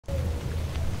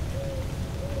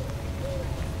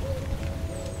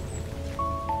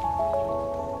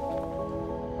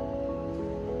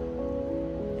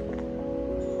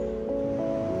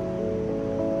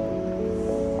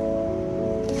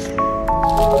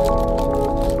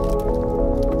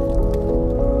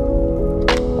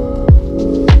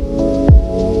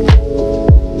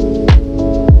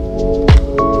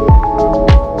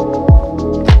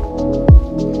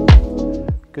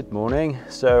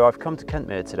I've come to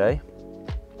Kentmere today.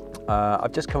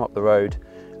 I've just come up the road.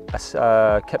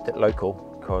 I kept it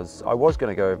local because I was going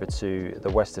to go over to the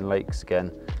Western Lakes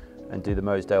again and do the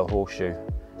Mosedale Horseshoe,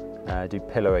 do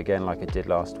Pillar again like I did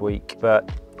last week,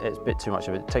 but it's a bit too much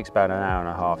of it. It takes about an hour and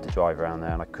a half to drive around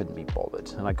there and I couldn't be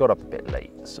bothered. And I got up a bit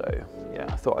late, so yeah,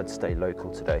 I thought I'd stay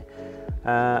local today.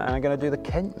 And I'm going to do the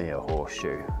Kentmere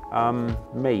Horseshoe.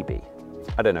 Maybe.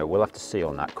 I don't know, we'll have to see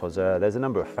on that because there's a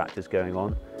number of factors going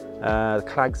on. The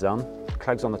clag's on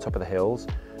the top of the hills,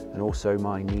 and also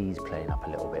my knees playing up a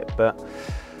little bit, but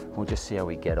we'll just see how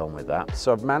we get on with that.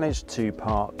 So I've managed to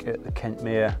park at the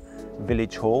Kentmere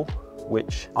Village Hall,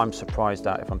 which I'm surprised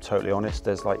at, if I'm totally honest.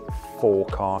 There's like 4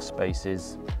 car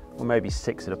spaces, or maybe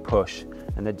 6 at a push,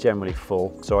 and they're generally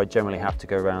full. So I generally have to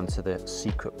go around to the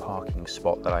secret parking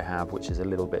spot that I have, which is a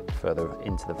little bit further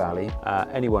into the valley.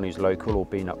 Anyone who's local or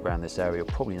been up around this area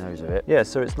probably knows of it. Yeah,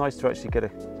 so it's nice to actually get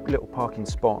a little parking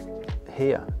spot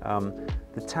here.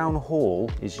 The town hall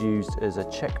is used as a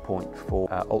checkpoint for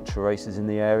ultra races in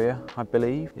the area, I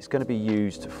believe. It's going to be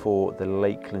used for the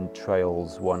Lakeland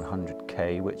Trails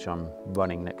 100k, which I'm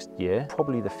running next year.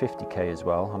 Probably the 50k as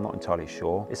well, I'm not entirely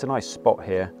sure. It's a nice spot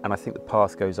here, and I think the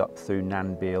path goes up through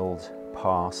Nanbield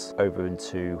Pass over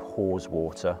into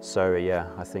Haweswater. So yeah,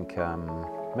 I think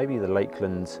maybe the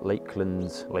Lakeland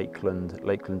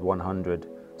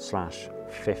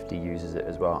 100/50 uses it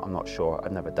as well. I'm not sure,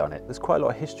 I've never done it. There's quite a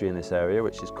lot of history in this area,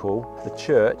 which is cool. The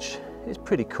church is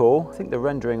pretty cool. I think the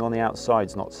rendering on the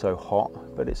outside's not so hot,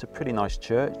 but it's a pretty nice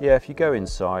church. Yeah, if you go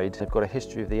inside, they've got a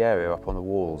history of the area up on the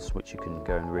walls, which you can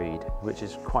go and read, which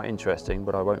is quite interesting,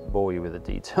 but I won't bore you with the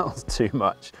details too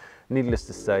much. Needless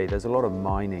to say, there's a lot of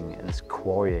mining and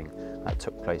quarrying that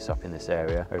took place up in this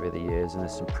area over the years, and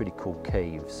there's some pretty cool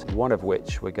caves, one of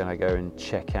which we're going to go and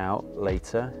check out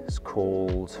later. It's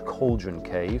called Cauldron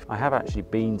Cave. I have actually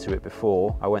been to it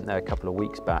before. I went there a couple of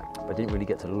weeks back, but I didn't really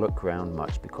get to look around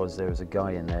much because there was a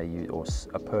guy in there, or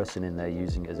a person in there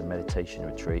using it as a meditation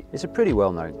retreat. It's a pretty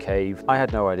well-known cave. I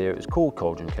had no idea it was called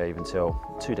Cauldron Cave until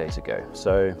 2 days ago.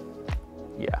 So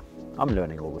yeah, I'm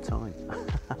learning all the time.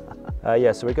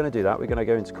 Yeah, so we're going to do that. We're going to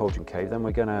go into Cauldron Cave, then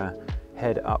we're going to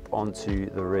head up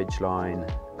onto the ridge line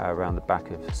around the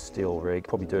back of Steel Rig,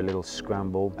 probably do a little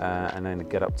scramble and then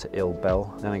get up to Ill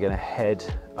Bell. Then I'm going to head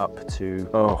up to,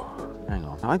 hang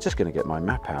on, I'm just going to get my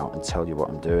map out and tell you what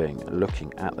I'm doing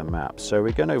looking at the map. So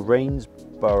we're going to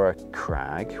Rainsborough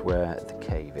Crag, where the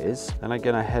cave is. Then I'm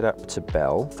going to head up to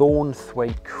Bell,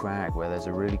 Thornthwaite Crag, where there's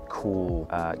a really cool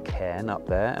cairn up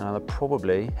there, and I'll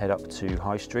probably head up to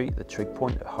High Street, the trig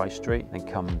point at High Street, and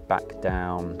come back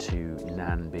down to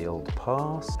Nanbield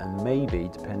Pass, and maybe,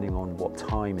 depending on what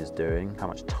time is doing, how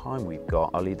much time we've got,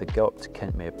 I'll either go up to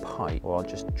Kentmere Pipe, or I'll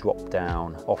just drop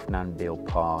down off Nanbield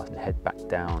Pass and head back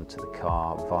down to the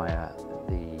car via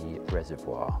the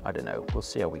reservoir. I don't know, we'll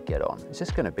see how we get on. It's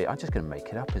just going to be, I'm just going to make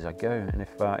it up as I go, and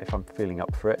if I'm feeling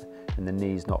up for it and the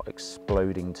knee's not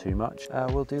exploding too much,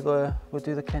 we'll do the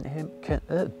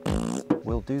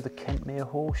Kentmere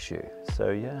Horseshoe. So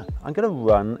yeah, I'm going to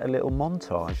run a little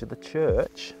montage of the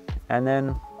church and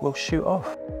then we'll shoot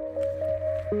off.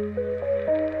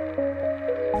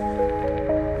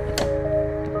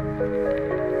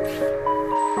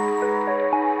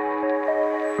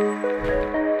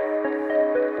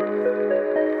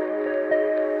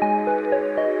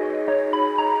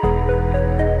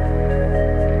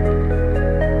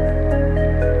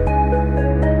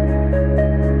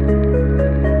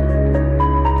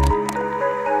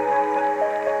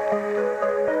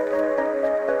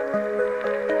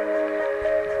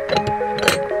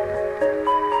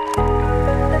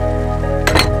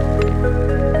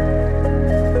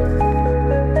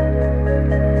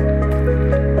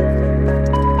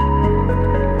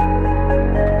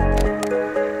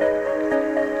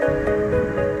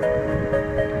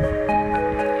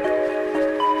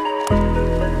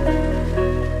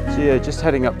 Yeah, just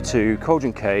heading up to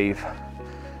Cauldron Cave,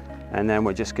 and then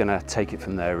we're just gonna take it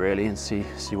from there really and see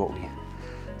what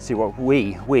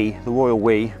we, the royal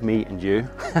we, me and you.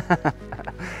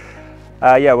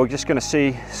 Yeah, we're just gonna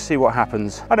see what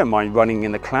happens. I don't mind running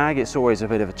in the clag. It's always a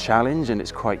bit of a challenge, and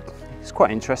it's quite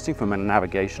interesting from a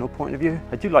navigational point of view.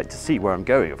 I do like to see where I'm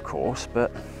going, of course,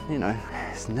 but you know,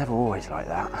 it's never always like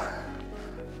that.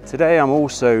 Today I'm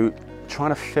also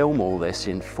trying to film all this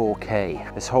in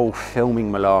 4K. This whole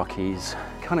filming malarkey's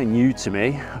kind of new to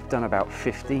me. I've done about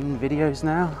 15 videos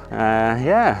now.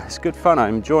 Yeah, it's good fun,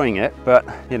 I'm enjoying it, but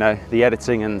you know, the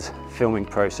editing and filming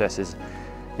process is,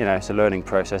 you know, it's a learning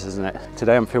process, isn't it?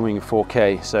 Today I'm filming in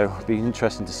 4K, so it'll be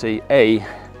interesting to see A,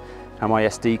 how my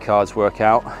SD cards work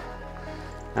out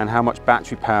and how much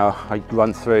battery power I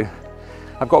run through.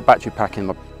 I've got a battery pack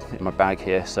in in my bag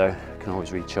here, so I can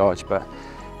always recharge. But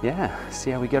yeah,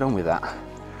 see how we get on with that.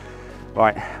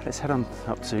 Right, let's head on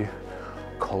up to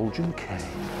Cauldron Quarry.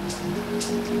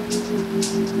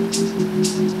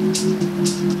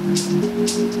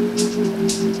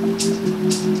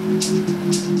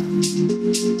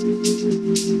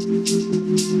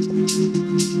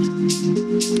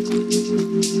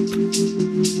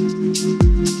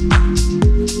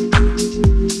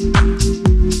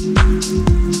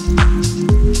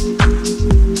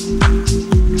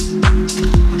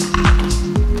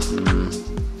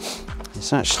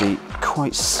 It's actually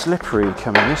quite slippery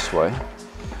coming this way,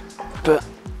 but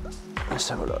let's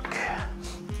have a look.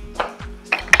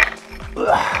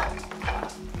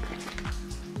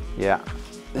 Yeah,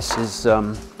 this is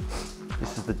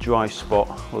the dry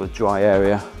spot, or the dry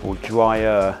area, or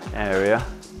drier area.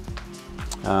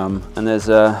 And there's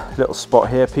a little spot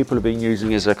here people have been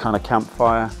using as a kind of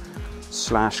campfire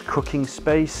 / cooking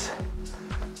space.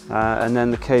 And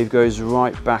then the cave goes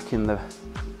right back in the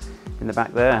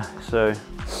back there. So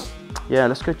yeah,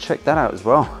 let's go check that out as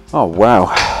well. Oh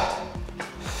wow.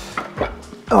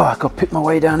 Oh, I've got to pick my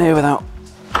way down here without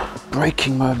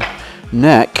breaking my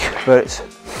neck. But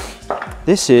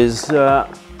this is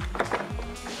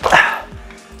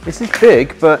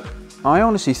big, but I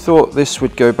honestly thought this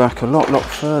would go back a lot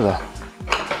further.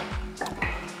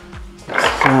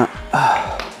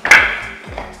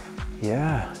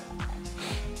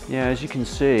 Yeah, as you can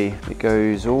see, it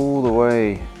goes all the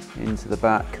way into the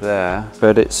back there,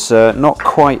 but it's not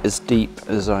quite as deep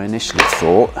as I initially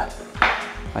thought.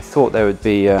 I thought there would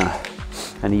be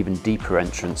an even deeper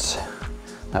entrance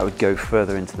that would go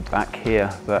further into the back here,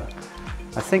 but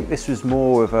I think this was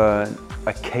more of a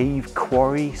cave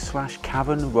quarry /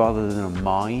 cavern rather than a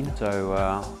mine.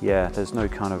 So yeah, there's no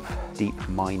kind of deep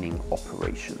mining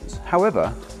operations.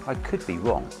 However, I could be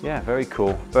wrong. Yeah, very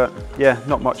cool. But yeah,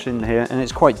 not much in here, and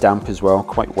it's quite damp as well,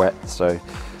 quite wet. So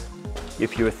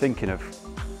if you were thinking of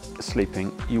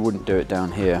sleeping, you wouldn't do it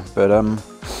down here. But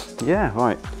yeah,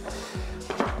 right.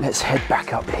 Let's head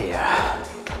back up here.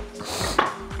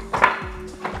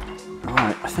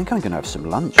 Right, I think I'm gonna have some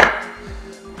lunch.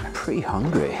 I'm pretty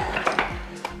hungry.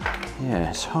 Yeah,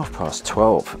 it's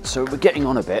 12:30, so we're getting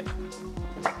on a bit.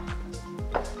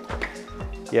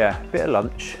 Yeah, a bit of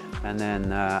lunch, and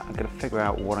then I'm gonna figure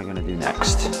out what I'm gonna do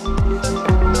next.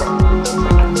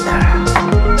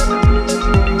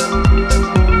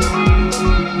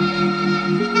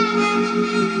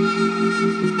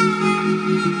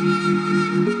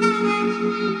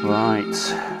 Right,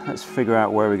 let's figure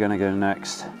out where we're gonna go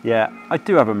next. Yeah, I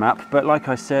do have a map, but like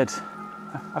I said,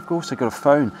 I've also got a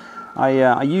phone.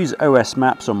 I use OS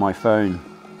Maps on my phone,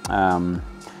 and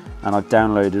I've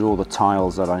downloaded all the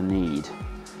tiles that I need.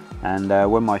 And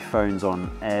when my phone's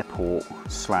on airport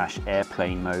 /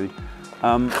 airplane mode,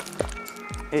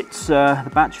 it's the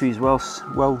battery's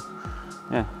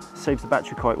yeah, saves the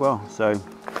battery quite well. So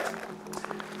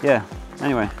yeah.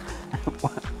 Anyway,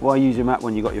 why use your map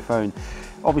when you got your phone?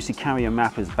 Obviously, carry a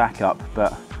map as backup,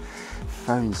 but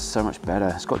phone's so much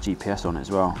better. It's got GPS on it as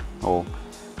well, or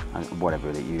whatever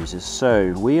it uses.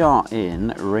 So we are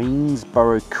in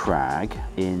Rainsborough Crag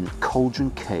in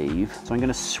Cauldron Cave. So I'm going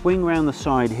to swing around the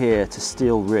side here to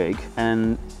Steel Rig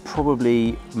and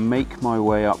probably make my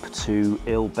way up to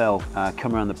Ill Bell,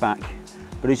 come around the back.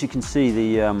 But as you can see,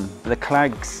 the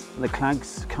clags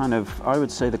kind of, I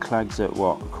would say the clags at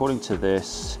what, according to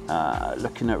this,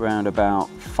 looking at around about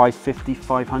 550,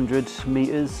 500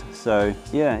 meters. So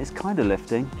yeah, it's kind of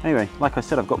lifting. Anyway, like I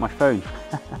said, I've got my phone.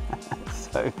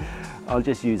 So I'll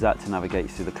just use that to navigate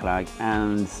through the clag.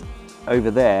 And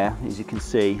over there, as you can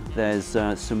see, there's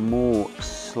some more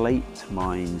slate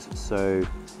mines. So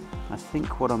I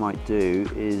think what I might do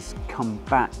is come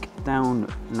back down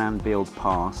Nanfield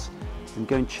Pass and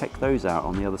go and check those out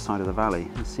on the other side of the valley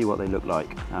and see what they look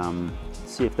like.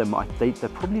 See if they're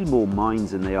probably more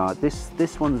mines than they are.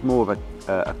 This one's more of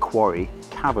a quarry,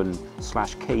 cavern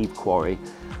 / cave quarry,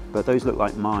 but those look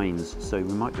like mines, so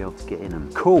we might be able to get in them.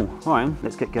 Cool, all right,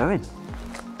 let's get going.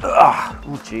 Ugh.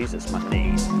 Oh Jesus, my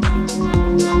knees.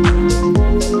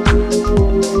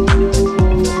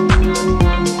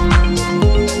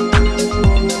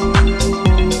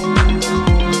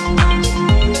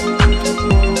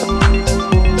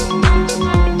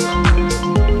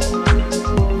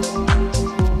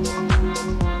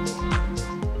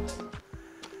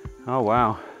 Oh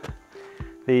wow,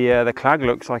 the clag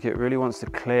looks like it really wants to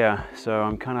clear, so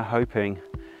I'm kind of hoping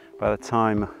by the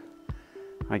time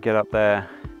I get up there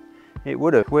it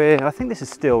would have. I think this is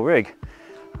Steel Rig.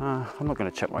 I'm not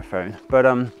going to check my phone, but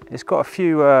it's got a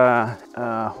few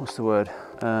what's the word,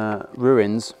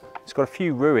 ruins. It's got a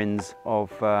few ruins of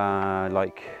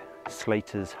like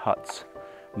slaters' huts,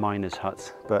 miners'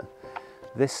 huts. But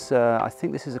this, I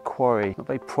think this is a quarry. Not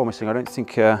very promising. I don't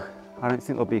think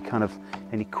there'll be kind of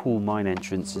any cool mine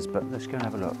entrances. But let's go and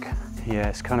have a look. Yeah,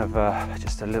 it's kind of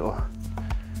just a little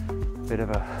bit of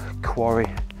a quarry.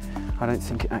 I don't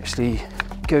think it actually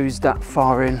goes that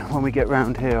far in. When we get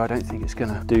round here, I don't think it's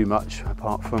gonna do much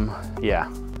apart from, yeah.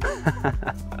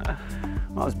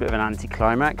 That was a bit of an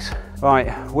anticlimax.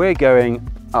 Right, we're going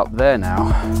up there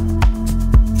now.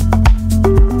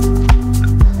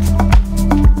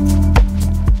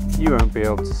 You won't be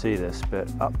able to see this, but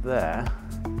up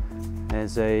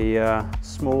there's a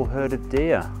small herd of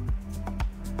deer.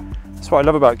 That's what I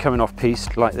love about coming off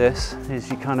piste like this, is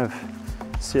you kind of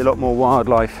see a lot more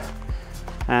wildlife,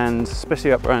 and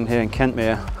especially up around here in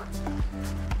Kentmere.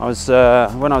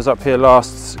 When I was up here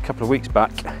last, a couple of weeks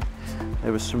back,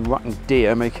 there was some rutting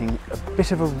deer making a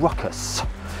bit of a ruckus.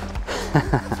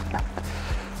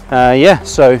 Yeah,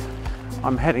 so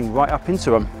I'm heading right up into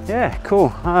them. Yeah,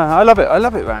 cool. I love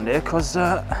it around here because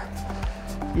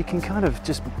you can kind of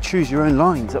just choose your own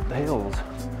lines up the hills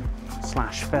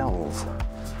 / fells.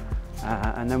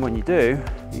 And then when you do,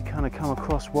 you kind of come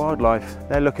across wildlife.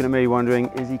 They're looking at me wondering,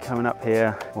 is he coming up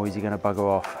here or is he going to bugger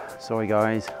off? Sorry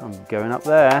guys, I'm going up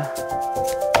there.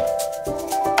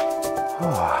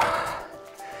 Oh,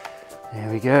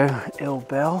 there we go, Ill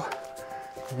Bell.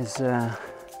 There's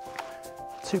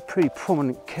two pretty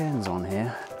prominent cairns on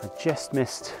here. I just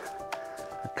missed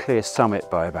a clear summit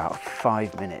by about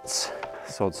 5 minutes.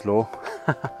 Sod's law.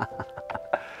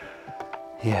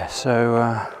 Yeah,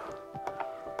 so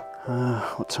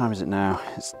what time is it now?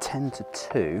 It's 10 to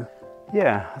 2.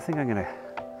 Yeah, I think I'm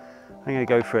gonna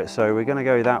go for it. So we're gonna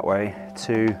go that way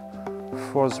to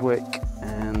Froswick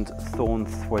and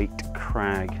Thornthwaite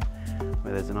Crag,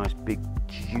 where there's a nice big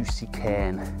juicy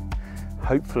cairn.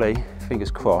 Hopefully,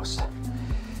 fingers crossed,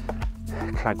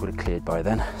 Clag would have cleared by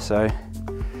then. So,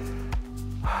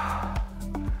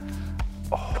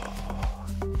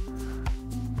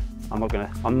 I'm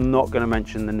not gonna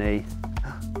mention the knee.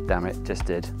 Damn it, just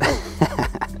did.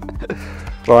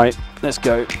 Right, let's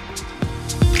go.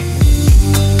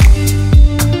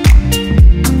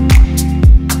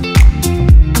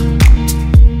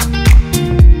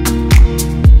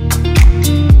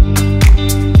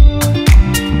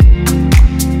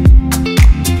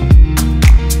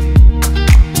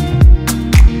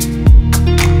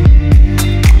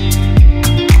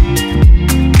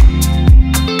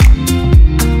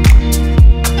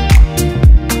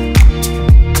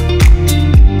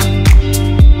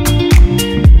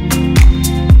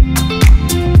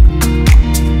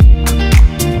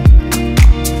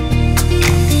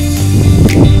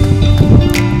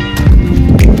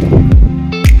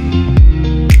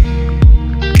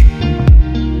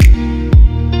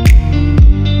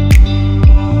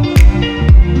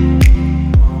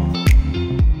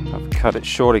 Cut it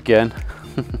short again.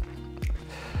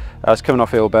 I was coming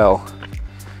off Ill Bell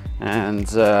and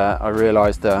I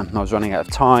realised I was running out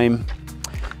of time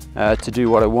to do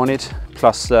what I wanted,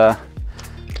 plus the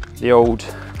old,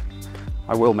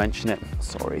 I will mention it,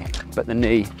 sorry, but the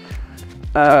knee,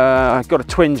 I got a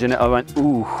twinge in it. I went,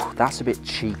 ooh, that's a bit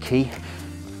cheeky.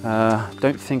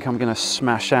 Don't think I'm going to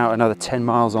smash out another 10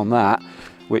 miles on that,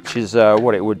 which is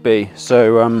what it would be.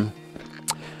 So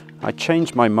I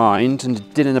changed my mind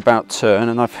and did an about turn,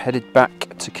 and I've headed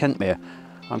back to Kentmere.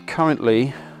 I'm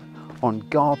currently on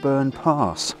Garburn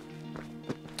Pass,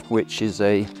 which is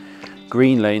a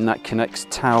green lane that connects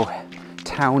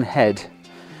Town Head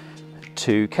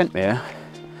to Kentmere,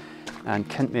 and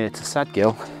Kentmere to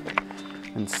Sadgill,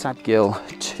 and Sadgill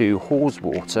to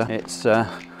Haweswater. It's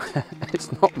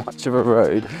it's not much of a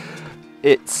road.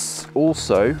 It's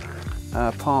also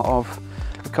part of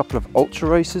a couple of ultra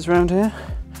races around here,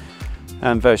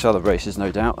 and various other races,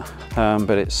 no doubt.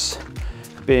 But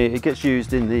it gets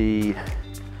used in the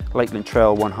Lakeland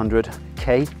Trail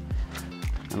 100k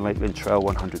and Lakeland Trail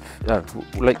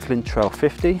Lakeland Trail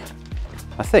 50.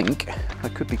 I think I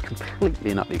could be completely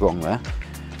and utterly wrong there.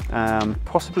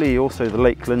 Possibly also the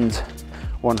Lakeland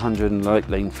 100 and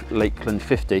Lakeland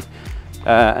 50.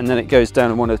 And then it goes down,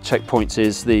 and one of the checkpoints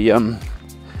is the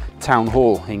Town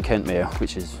Hall in Kentmere,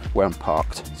 which is where I'm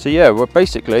parked. So yeah, we're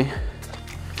basically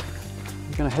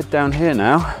going to head down here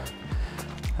now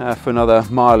for another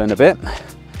mile and a bit,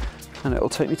 and it'll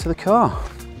take me to the car.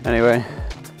 Anyway,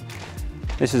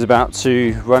 this is about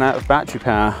to run out of battery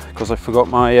power because I forgot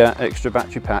my extra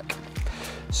battery pack.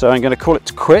 So I'm going to call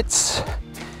it quits.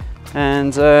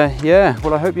 And yeah,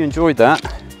 well, I hope you enjoyed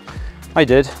that. I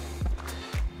did.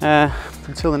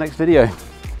 Until the next video.